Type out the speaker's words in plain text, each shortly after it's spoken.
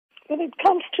When it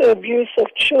comes to abuse of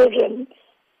children,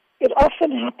 it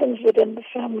often happens within the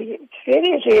family. It's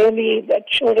very rarely that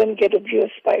children get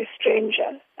abused by a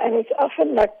stranger. And it's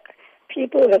often like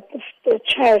people that the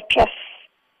child trusts.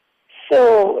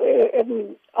 So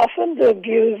often the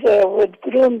abuser would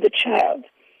groom the child.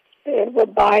 They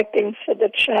would buy things for the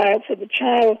child. So the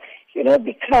child,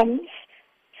 becomes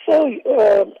so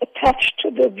attached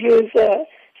to the abuser.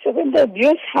 So when the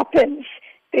abuse happens,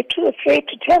 they're too afraid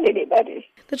to tell anybody.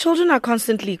 The children are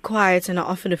constantly quiet and are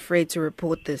often afraid to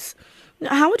report this.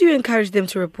 How would you encourage them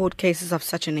to report cases of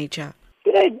such a nature?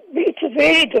 It's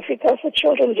very difficult for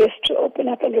children just to open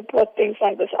up and report things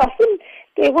like this. Often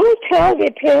they will tell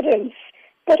their parents,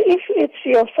 but if it's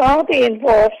your father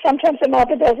involved, sometimes the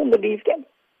mother doesn't believe them.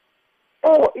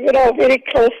 Or, very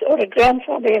close, or a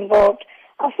grandfather involved.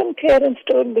 Often parents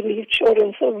don't believe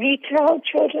children, so we tell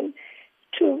children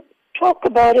to talk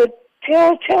about it,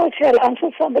 tell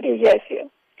until somebody hears you.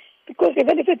 Because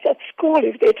even if it's at school,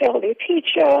 if they tell their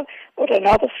teacher or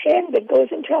another friend that goes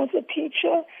and tells the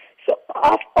teacher. So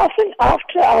often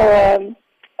after our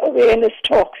awareness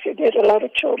talks, you get a lot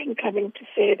of children coming to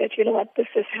say that, this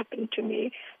has happened to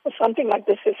me, or something like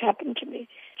this has happened to me.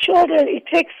 Children, it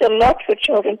takes a lot for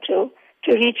children to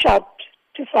reach out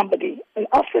to somebody. And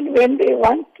often when they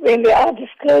are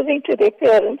disclosing to their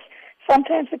parents,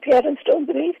 sometimes the parents don't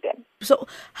believe them. So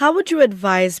how would you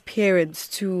advise parents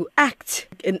to act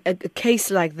in a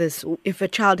case like this if a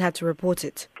child had to report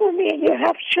it? For me, you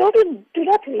have children do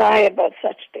not lie about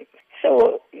such things.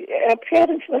 So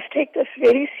parents must take this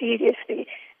very seriously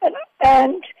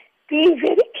and be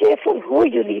very careful who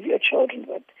you leave your children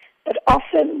with. But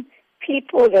often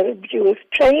people that abuse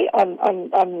prey on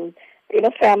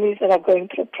families that are going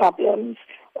through problems,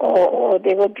 or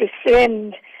they will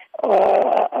befriend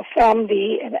a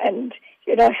family and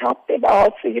help them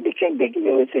out. So you begin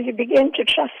to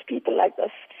trust people like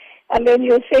this. And then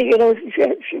you'll say,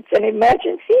 if it's an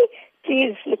emergency,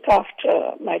 please look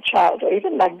after my child. Or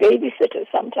even like babysitters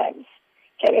sometimes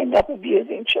can end up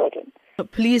abusing children.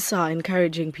 Police are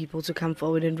encouraging people to come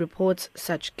forward and report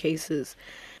such cases.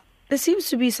 There seems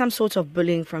to be some sort of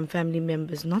bullying from family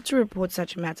members not to report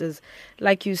such matters.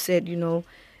 Like you said,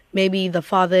 maybe the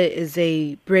father is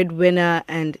a breadwinner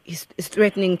and is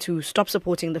threatening to stop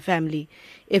supporting the family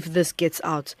if this gets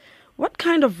out. What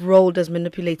kind of role does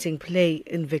manipulating play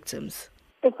in victims?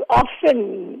 Look,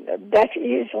 often that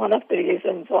is one of the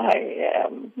reasons why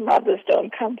mothers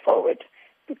don't come forward,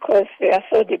 because they are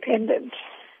so dependent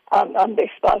on their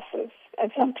spouses.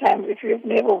 And sometimes if you've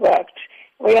never worked,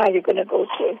 where are you going to go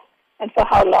to and for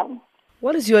how long?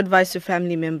 What is your advice to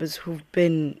family members who've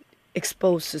been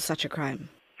exposed to such a crime?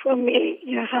 For me,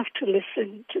 you have to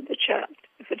listen to the child.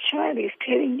 If a child is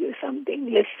telling you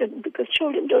something, listen, because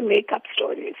children don't make up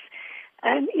stories.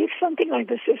 And if something like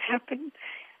this has happened,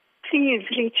 please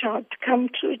reach out, come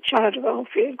to child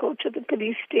welfare, go to the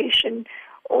police station,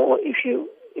 or if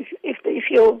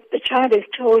the child has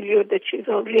told you that she's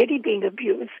already being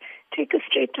abused, take her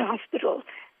straight to hospital.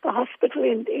 The hospital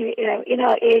in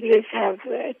our areas have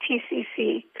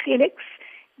TCC clinics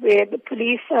where the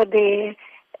police are there.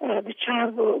 The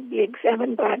child will be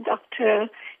examined by a doctor,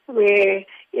 where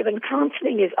even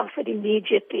counseling is offered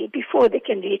immediately before they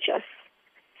can reach us.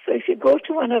 So if you go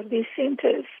to one of these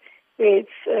centers where it's,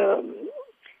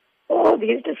 all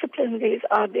these disciplinaries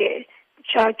are there, the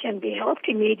child can be helped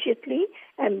immediately,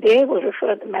 and they will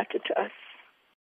refer the matter to us.